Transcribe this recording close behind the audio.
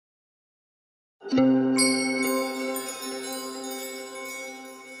Hey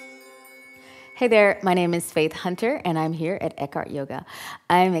there, my name is Faith Hunter, and I'm here at EkhartYoga.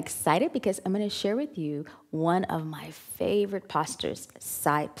 I'm excited because I'm going to share with you one of my favorite postures,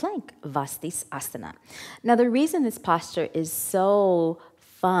 side plank, Vastisasana. Now, the reason this posture is so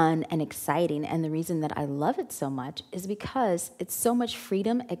fun and exciting, and the reason that I love it so much is because it's so much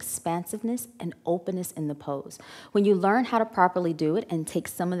freedom, expansiveness, and openness in the pose. When you learn how to properly do it and take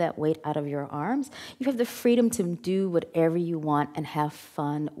some of that weight out of your arms, you have the freedom to do whatever you want and have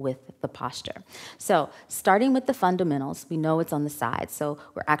fun with the posture. So, starting with the fundamentals, we know it's on the side, so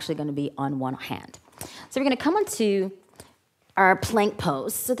we're actually going to be on one hand. So we're going to come onto our plank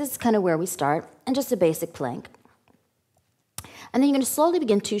pose. So this is kind of where we start, and just a basic plank. And then you're going to slowly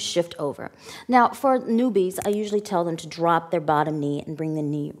begin to shift over. Now, for newbies, I usually tell them to drop their bottom knee and bring the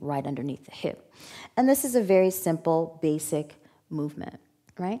knee right underneath the hip. And this is a very simple, basic movement,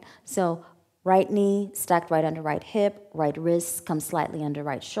 right? So right knee stacked right under right hip, right wrist comes slightly under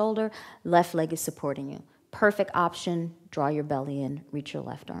right shoulder, left leg is supporting you. Perfect option, draw your belly in, reach your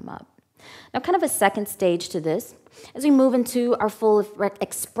left arm up. Now, kind of a second stage to this, as we move into our full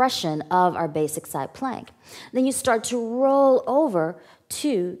expression of our basic side plank. Then you start to roll over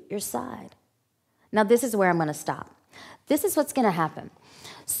to your side. Now, this is where I'm going to stop. This is what's going to happen.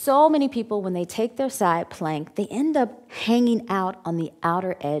 So many people, when they take their side plank, they end up hanging out on the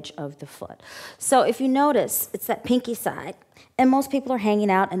outer edge of the foot. So if you notice, it's that pinky side, and most people are hanging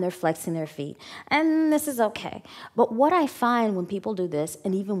out and they're flexing their feet. And this is okay. But what I find when people do this,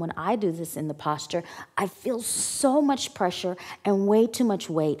 and even when I do this in the posture, I feel so much pressure and way too much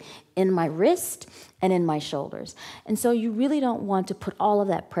weight in my wrist and in my shoulders. And so you really don't want to put all of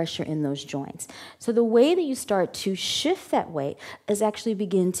that pressure in those joints. So the way that you start to shift that weight is actually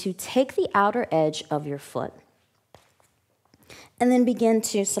begin to take the outer edge of your foot, and then begin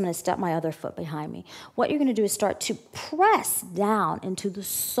to, so I'm going to step my other foot behind me. What you're going to do is start to press down into the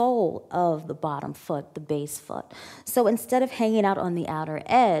sole of the bottom foot, the base foot. So instead of hanging out on the outer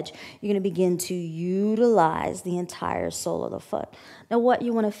edge, you're going to begin to utilize the entire sole of the foot. Now what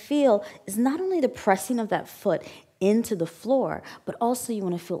you want to feel is not only the pressing of that foot into the floor, but also you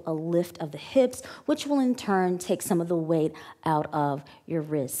want to feel a lift of the hips, which will in turn take some of the weight out of your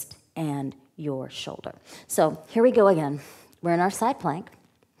wrist and your shoulder. So here we go again. We're in our side plank,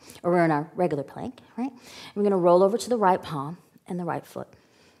 or we're in our regular plank, right? We're going to roll over to the right palm and the right foot.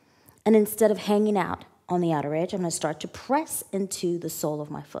 And instead of hanging out on the outer edge, I'm going to start to press into the sole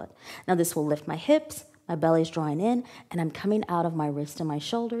of my foot. Now this will lift my hips, my belly's drawing in, and I'm coming out of my wrist and my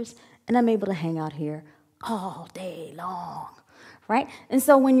shoulders, and I'm able to hang out here all day long, right? And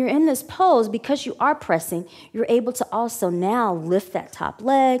so when you're in this pose, because you are pressing, you're able to also now lift that top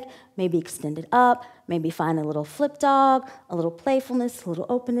leg, maybe extend it up, maybe find a little flip dog, a little playfulness, a little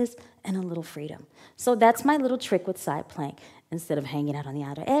openness, and a little freedom. So that's my little trick with side plank. Instead of hanging out on the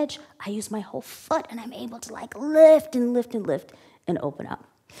outer edge, I use my whole foot, and I'm able to like lift and lift and lift and open up.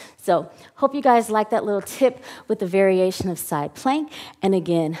 So hope you guys like that little tip with the variation of side plank. And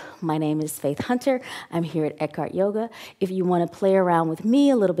again, my name is Faith Hunter. I'm here at EkhartYoga. If you want to play around with me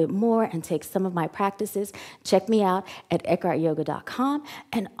a little bit more and take some of my practices, check me out at EkhartYoga.com,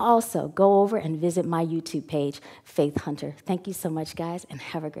 and also go over and visit my YouTube page, Faith Hunter. Thank you so much, guys, and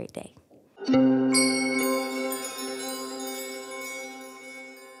have a great day.